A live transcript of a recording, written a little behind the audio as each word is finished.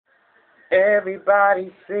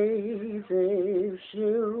Everybody sees it's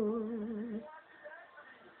you.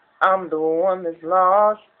 I'm the one that's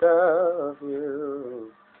lost of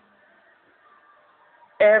you.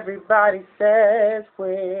 Everybody says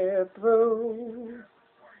we're through.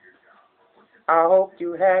 I hope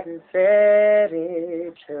you hadn't said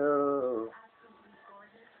it too.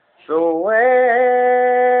 So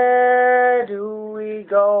where do we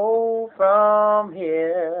go from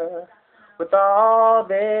here with all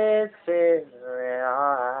this fear in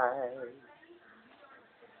our eyes?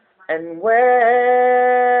 And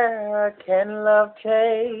where can love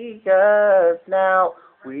take us now?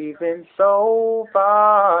 We've been so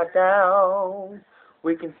far down.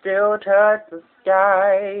 We can still touch the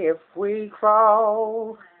sky if we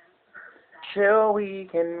crawl. Till we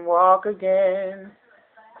can walk again,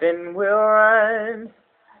 then we'll run.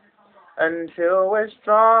 Until we're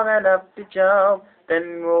strong enough to jump,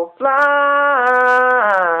 then we'll fly.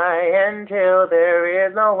 Until there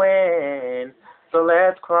is no wind, so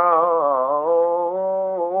let's crawl.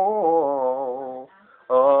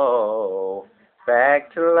 Oh,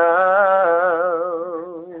 back to love.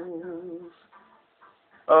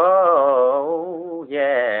 Oh,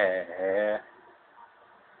 yeah.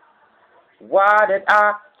 Why did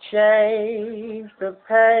I change the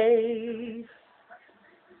pace?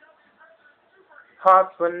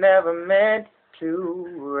 Hearts were never meant to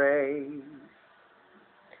race.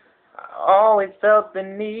 I always felt the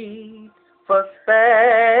need for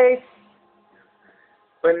space,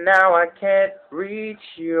 but now I can't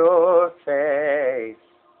reach your face.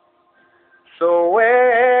 So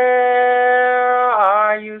where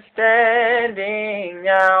are you standing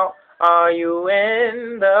now? Are you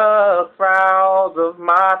in the crowds of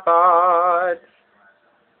my thoughts?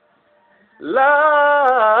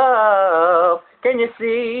 Love, can you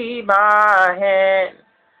see my hand?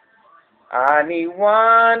 I need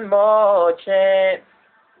one more chance.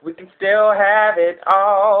 We can still have it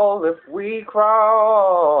all if we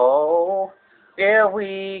crawl. If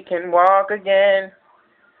we can walk again,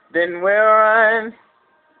 then we'll run.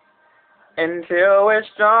 Until we're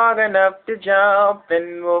strong enough to jump,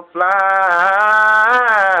 then we'll fly.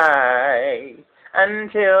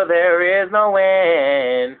 Until there is no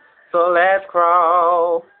wind, so let's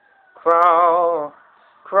crawl, crawl.